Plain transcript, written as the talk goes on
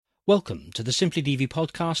Welcome to the SimplyDV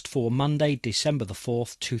podcast for Monday, December the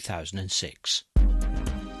 4th, 2006.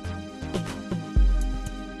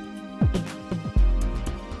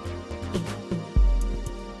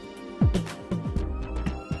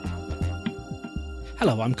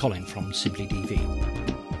 Hello, I'm Colin from SimplyDV.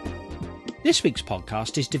 This week's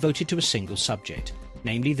podcast is devoted to a single subject,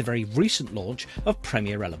 namely the very recent launch of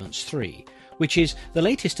Premiere Elements 3, which is the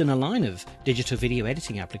latest in a line of digital video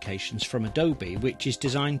editing applications from Adobe, which is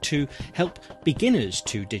designed to help beginners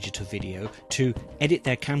to digital video to edit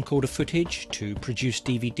their camcorder footage, to produce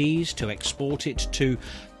DVDs, to export it to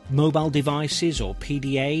mobile devices or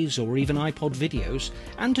PDAs or even iPod videos,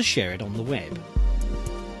 and to share it on the web.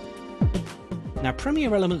 Now,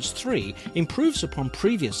 Premiere Elements 3 improves upon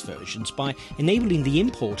previous versions by enabling the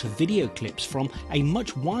import of video clips from a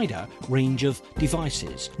much wider range of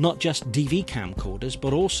devices, not just DV camcorders,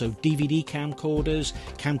 but also DVD camcorders,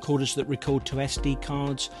 camcorders that record to SD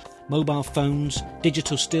cards, mobile phones,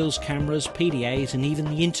 digital stills cameras, PDAs, and even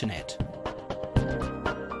the internet.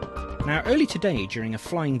 Now, early today, during a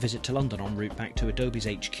flying visit to London en route back to Adobe's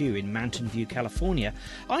HQ in Mountain View, California,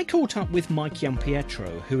 I caught up with Mike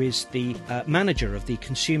Impietro, who is the manager of the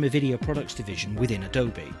Consumer Video Products Division within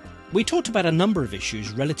Adobe. We talked about a number of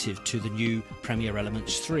issues relative to the new Premiere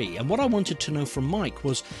Elements 3, and what I wanted to know from Mike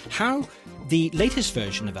was how the latest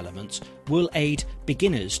version of Elements will aid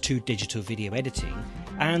beginners to digital video editing,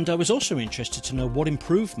 and I was also interested to know what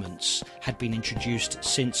improvements had been introduced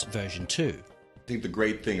since version 2. I think the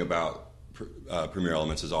great thing about Premiere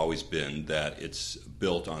Elements has always been that it's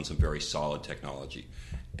built on some very solid technology.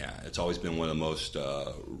 It's always been one of the most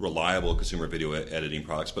reliable consumer video editing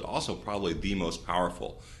products, but also probably the most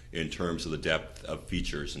powerful in terms of the depth of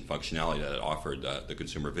features and functionality that it offered the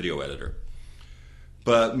consumer video editor.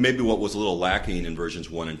 But maybe what was a little lacking in versions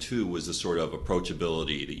 1 and 2 was the sort of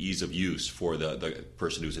approachability, the ease of use for the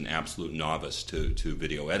person who's an absolute novice to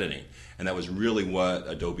video editing. And that was really what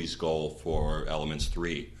Adobe's goal for Elements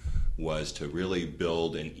 3 was, to really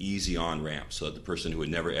build an easy on-ramp so that the person who had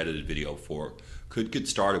never edited video before could get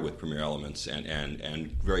started with Premiere Elements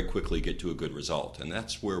and very quickly get to a good result. And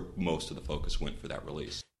that's where most of the focus went for that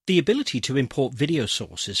release. The ability to import video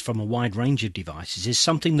sources from a wide range of devices is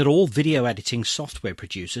something that all video editing software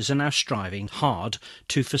producers are now striving hard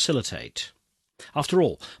to facilitate. After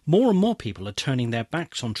all, more and more people are turning their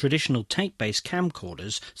backs on traditional tape-based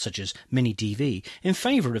camcorders, such as Mini DV, in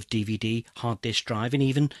favour of DVD, hard disk drive and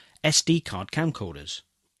even SD card camcorders.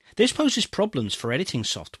 This poses problems for editing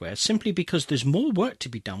software simply because there's more work to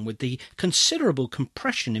be done with the considerable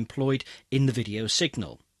compression employed in the video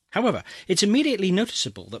signal. However, it's immediately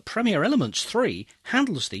noticeable that Premiere Elements 3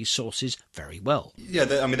 handles these sources very well. Yeah,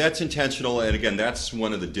 that's intentional, and again, that's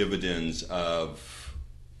one of the dividends of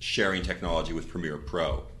sharing technology with Premiere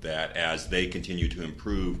Pro, that as they continue to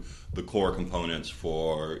improve the core components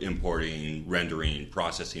for importing, rendering,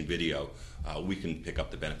 processing video, we can pick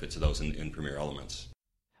up the benefits of those in Premiere Elements.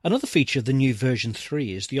 Another feature of the new version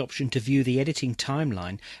 3 is the option to view the editing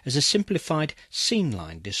timeline as a simplified scene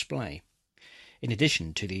line display, in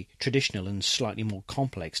addition to the traditional and slightly more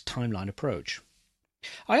complex timeline approach.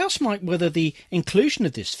 I asked Mike whether the inclusion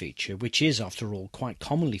of this feature, which is, after all, quite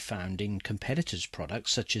commonly found in competitors'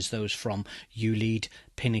 products, such as those from ULEAD,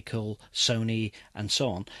 Pinnacle, Sony, and so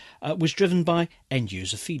on, was driven by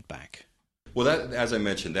end-user feedback. Well, that, as I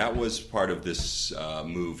mentioned, that was part of this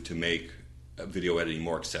move to make video editing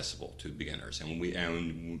more accessible to beginners,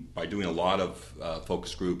 and by doing a lot of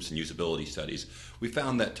focus groups and usability studies, we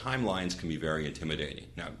found that timelines can be very intimidating.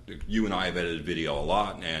 Now, you and I have edited video a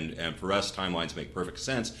lot, and for us, timelines make perfect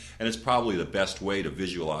sense, and it's probably the best way to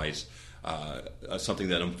visualize something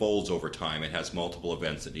that unfolds over time. It has multiple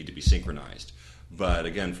events that need to be synchronized. But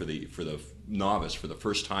again, for the novice, for the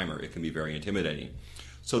first timer, it can be very intimidating.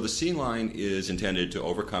 So the scene line is intended to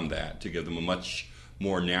overcome that, to give them a much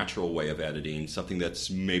more natural way of editing, something that's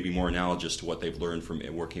maybe more analogous to what they've learned from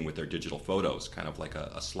working with their digital photos, kind of like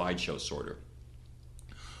a slideshow sorter.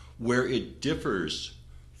 Where it differs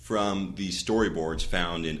from the storyboards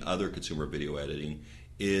found in other consumer video editing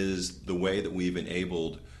is the way that we've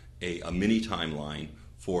enabled a mini timeline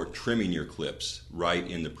for trimming your clips right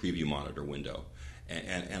in the preview monitor window.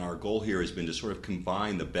 And our goal here has been to sort of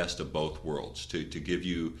combine the best of both worlds, to give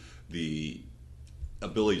you the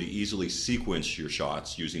ability to easily sequence your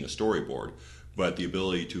shots using a storyboard, but the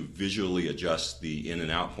ability to visually adjust the in and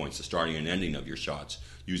out points, the starting and ending of your shots,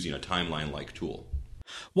 using a timeline-like tool.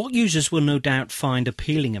 What users will no doubt find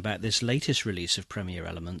appealing about this latest release of Premiere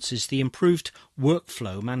Elements is the improved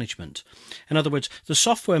workflow management. In other words, the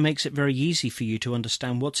software makes it very easy for you to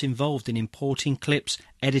understand what's involved in importing clips,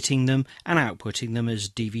 editing them, and outputting them as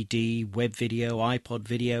DVD, web video, iPod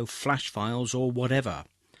video, flash files, or whatever.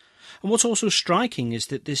 And what's also striking is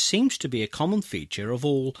that this seems to be a common feature of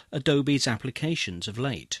all Adobe's applications of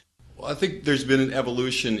late. Well, I think there's been an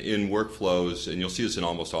evolution in workflows, and you'll see this in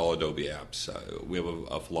almost all Adobe apps. We have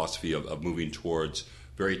a philosophy of moving towards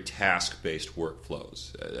very task-based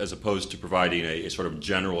workflows, as opposed to providing a sort of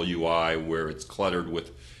general UI where it's cluttered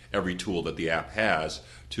with every tool that the app has,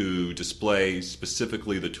 to display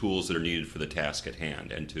specifically the tools that are needed for the task at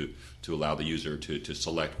hand, and to allow the user to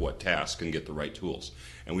select what task and get the right tools.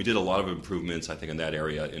 And we did a lot of improvements, I think, in that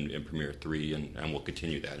area in Premiere 3, and we'll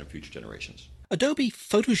continue that in future generations. Adobe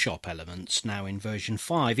Photoshop Elements, now in version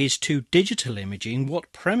 5, is to digital imaging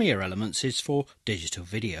what Premiere Elements is for digital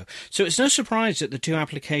video. So it's no surprise that the two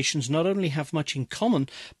applications not only have much in common,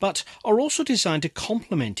 but are also designed to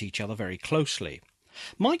complement each other very closely.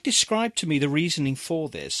 Mike described to me the reasoning for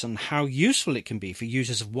this and how useful it can be for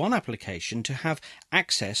users of one application to have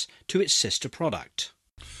access to its sister product.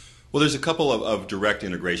 Well, there's a couple of direct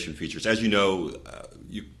integration features. As you know,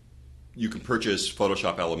 you can purchase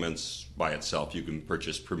Photoshop Elements by itself, you can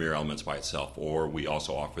purchase Premiere Elements by itself, or we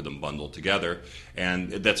also offer them bundled together.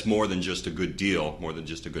 And that's more than just a good deal, more than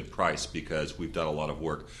just a good price, because we've done a lot of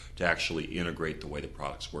work to actually integrate the way the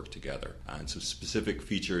products work together. And some specific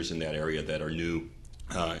features in that area that are new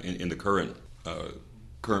in the current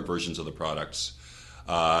versions of the products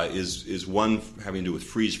is one having to do with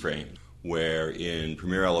freeze frame, where in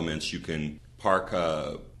Premiere Elements you can park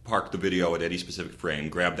the video at any specific frame,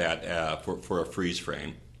 grab that for a freeze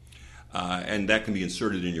frame, and that can be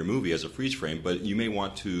inserted in your movie as a freeze frame, but you may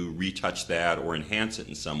want to retouch that or enhance it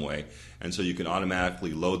in some way, and so you can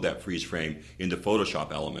automatically load that freeze frame into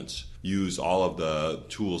Photoshop Elements, use all of the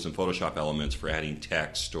tools in Photoshop Elements for adding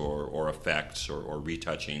text or effects or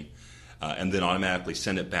retouching, and then automatically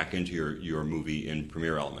send it back into your movie in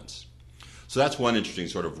Premiere Elements. So that's one interesting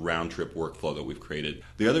sort of round-trip workflow that we've created.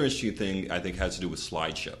 The other interesting thing, I think, has to do with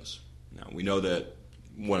slideshows. Now, we know that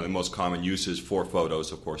one of the most common uses for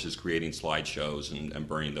photos, of course, is creating slideshows and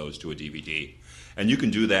burning those to a DVD. And you can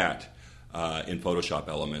do that in Photoshop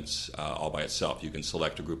Elements all by itself. You can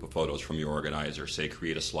select a group of photos from your organizer, say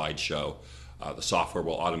create a slideshow. The software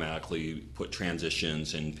will automatically put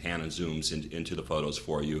transitions and pan and zooms into the photos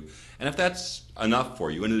for you. And if that's enough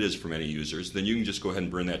for you, and it is for many users, then you can just go ahead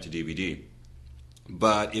and burn that to DVD.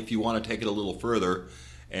 But if you want to take it a little further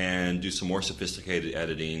and do some more sophisticated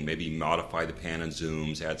editing, maybe modify the pan and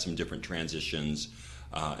zooms, add some different transitions,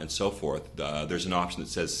 and so forth, there's an option that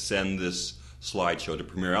says send this slideshow to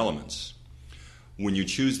Premiere Elements. When you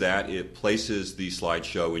choose that, it places the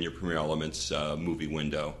slideshow in your Premiere Elements movie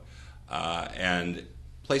window and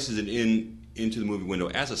places it into the movie window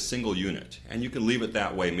as a single unit. And you can leave it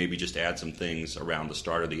that way, maybe just add some things around the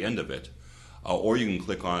start or the end of it. Or you can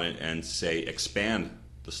click on it and say expand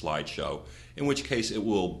the slideshow, in which case it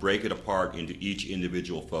will break it apart into each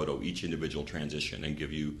individual photo, each individual transition, and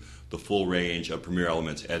give you the full range of Premiere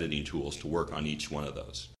Elements editing tools to work on each one of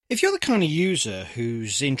those. If you're the kind of user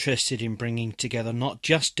who's interested in bringing together not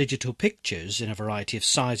just digital pictures in a variety of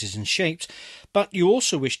sizes and shapes, but you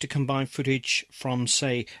also wish to combine footage from,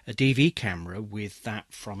 say, a DV camera with that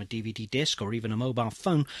from a DVD disc or even a mobile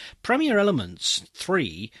phone, Premiere Elements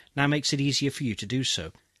 3 now makes it easier for you to do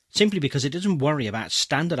so, simply because it doesn't worry about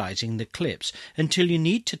standardizing the clips until you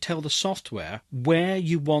need to tell the software where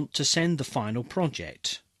you want to send the final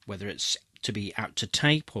project, whether it's to be out to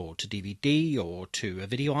tape or to DVD or to a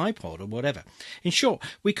video iPod or whatever. In short,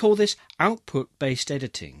 we call this output-based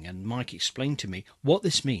editing, and Mike explained to me what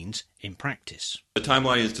this means in practice. The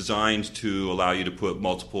timeline is designed to allow you to put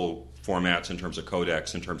multiple formats in terms of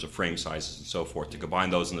codecs, in terms of frame sizes and so forth, to combine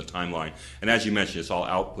those in the timeline. And as you mentioned, it's all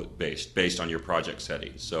output-based, based on your project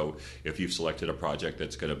settings. So if you've selected a project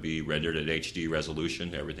that's going to be rendered at HD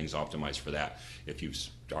resolution, everything's optimized for that. If you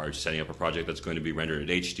are setting up a project that's going to be rendered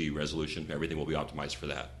at HD resolution, everything will be optimized for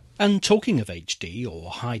that. And talking of HD, or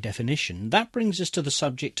high definition, that brings us to the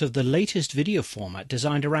subject of the latest video format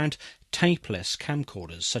designed around tapeless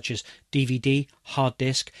camcorders, such as DVD, hard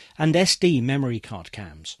disk, and SD memory card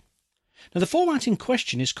cams. Now, the format in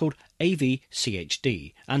question is called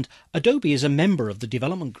AVCHD, and Adobe is a member of the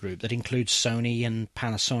development group that includes Sony and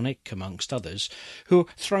Panasonic, amongst others, who are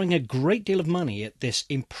throwing a great deal of money at this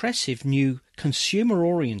impressive new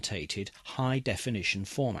consumer-orientated high-definition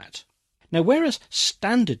format. Now, whereas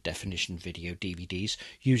standard definition video DVDs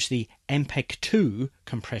use the MPEG-2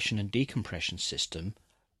 compression and decompression system,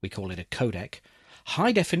 we call it a codec,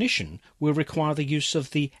 high definition will require the use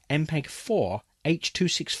of the MPEG-4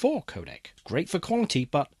 H.264 codec. Great for quality,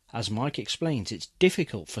 but as Mike explains, it's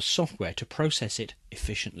difficult for software to process it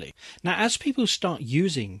efficiently. Now, as people start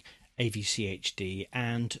using AVC HD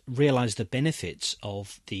and realize the benefits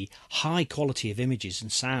of the high quality of images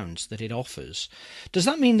and sounds that it offers, does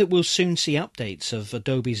that mean that we'll soon see updates of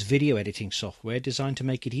Adobe's video editing software designed to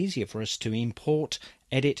make it easier for us to import,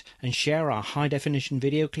 edit and share our high definition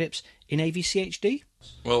video clips in AVC HD?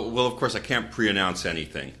 Well, of course I can't pre-announce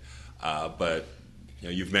anything, but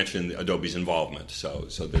you've mentioned Adobe's involvement, so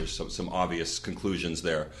there's some obvious conclusions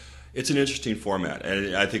there. It's an interesting format,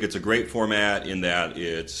 and I think it's a great format in that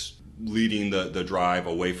it's leading the drive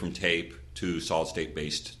away from tape to solid-state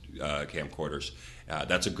based camcorders.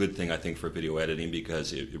 That's a good thing, I think, for video editing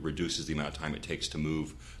because it reduces the amount of time it takes to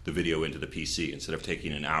move the video into the PC. Instead of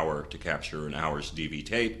taking an hour to capture an hour's DV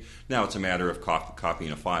tape, now it's a matter of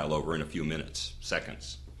copying a file over in a few minutes,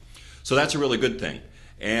 seconds. So that's a really good thing.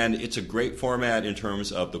 And it's a great format in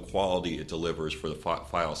terms of the quality it delivers for the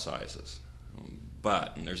file sizes.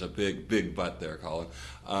 But, and there's a big but there, Colin,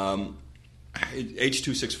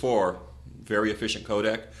 H.264, very efficient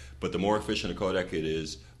codec, but the more efficient a codec it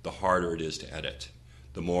is, the harder it is to edit.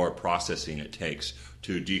 The more processing it takes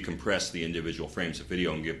to decompress the individual frames of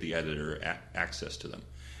video and give the editor access to them.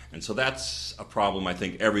 And so that's a problem I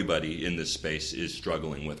think everybody in this space is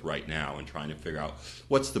struggling with right now and trying to figure out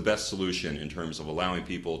what's the best solution in terms of allowing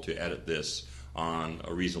people to edit this on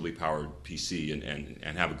a reasonably powered PC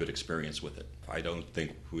and have a good experience with it. I don't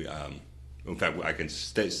think we, in fact, I can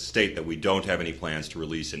state that we don't have any plans to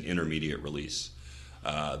release an intermediate release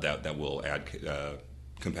that will add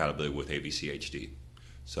compatibility with AVC HD.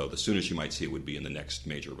 So the soonest you might see it would be in the next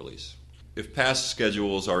major release. If past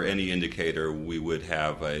schedules are any indicator, we would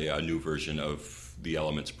have a new version of the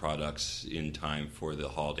Elements products in time for the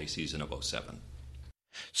holiday season of 2007.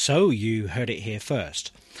 So you heard it here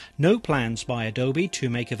first. No plans by Adobe to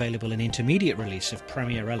make available an intermediate release of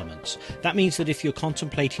Premiere Elements. That means that if you're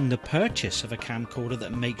contemplating the purchase of a camcorder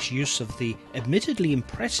that makes use of the admittedly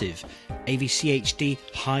impressive AVC HD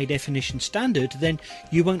high definition standard, then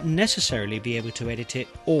you won't necessarily be able to edit it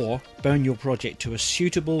or burn your project to a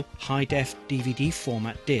suitable high def DVD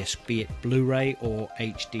format disc, be it Blu-ray or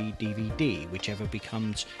HD DVD, whichever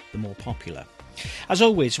becomes the more popular. As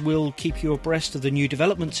always, we'll keep you abreast of the new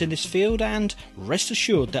developments in this field, and rest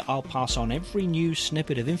assured that I'll pass on every new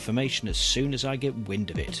snippet of information as soon as I get wind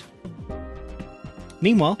of it.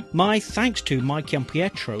 Meanwhile, my thanks to Mike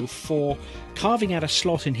Impietro for carving out a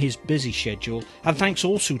slot in his busy schedule, and thanks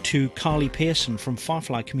also to Carly Pearson from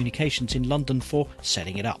Firefly Communications in London for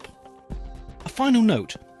setting it up. A final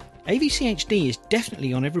note. AVC HD is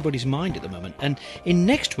definitely on everybody's mind at the moment, and in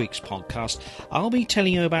next week's podcast I'll be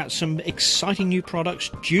telling you about some exciting new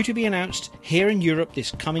products due to be announced here in Europe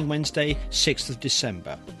this coming Wednesday, 6th of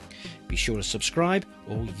December. Be sure to subscribe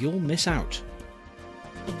or you'll miss out.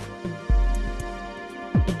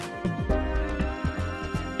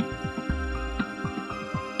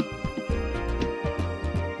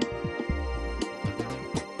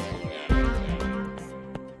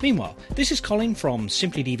 Meanwhile, this is Colin from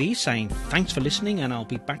SimplyDV saying thanks for listening, and I'll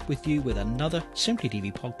be back with you with another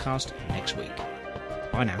SimplyDV podcast next week.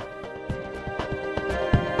 Bye now.